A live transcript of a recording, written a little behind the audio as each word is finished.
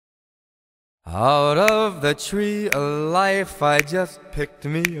Out of the tree of life I just picked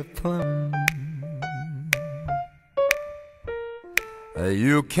me a plum.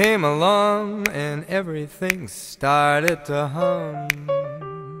 You came along and everything started to hum.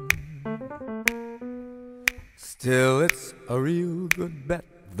 Still it's a real good bet,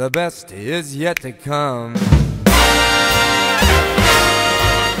 the best is yet to come.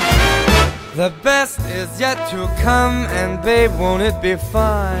 The best is yet to come, and babe, won't it be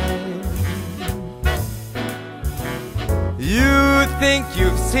fine? You think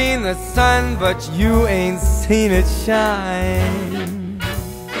you've seen the sun, but you ain't seen it shine.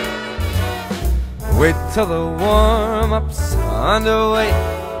 Wait till the warm-up's underway.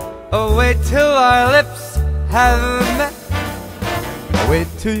 Oh, wait till our lips have met. Wait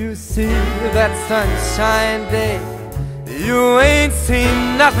till you see that sunshine day. You ain't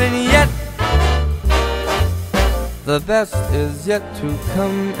seen nothing yet. The best is yet to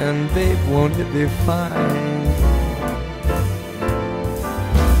come, and babe, won't it be fine?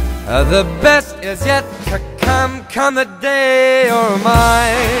 The best is yet to come, come the day you're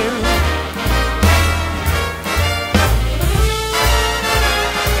mine.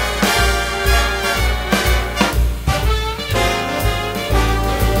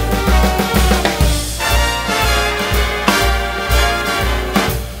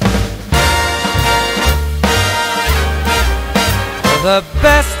 The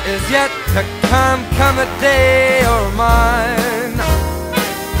best is yet to come, come the day you're mine.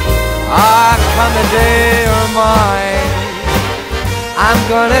 Ah, come the day you're mine. I'm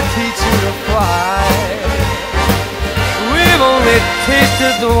gonna teach you to fly. We've only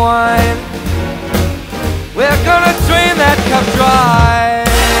tasted the wine. We're gonna drain that cup dry.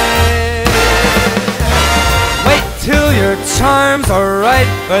 Wait till your charms are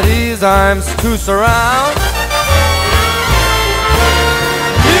right for these arms to surround.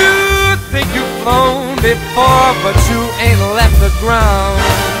 You think you've flown before, but you ain't left the ground.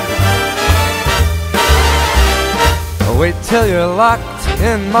 Wait till you're locked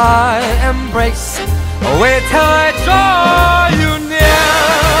in my embrace. Wait till I draw you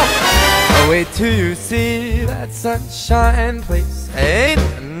near. Wait till you see that sunshine place. Ain't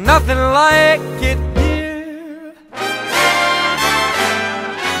nothing like it here.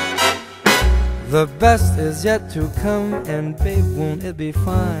 The best is yet to come, and babe, won't it be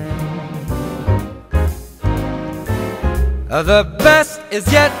fine? The best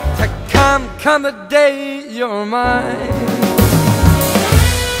is yet to come, come the day you're mine.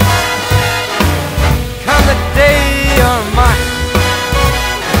 Come the day you're mine.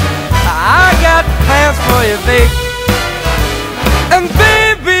 I got plans for you, babe, and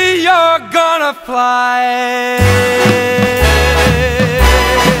baby, you're gonna fly.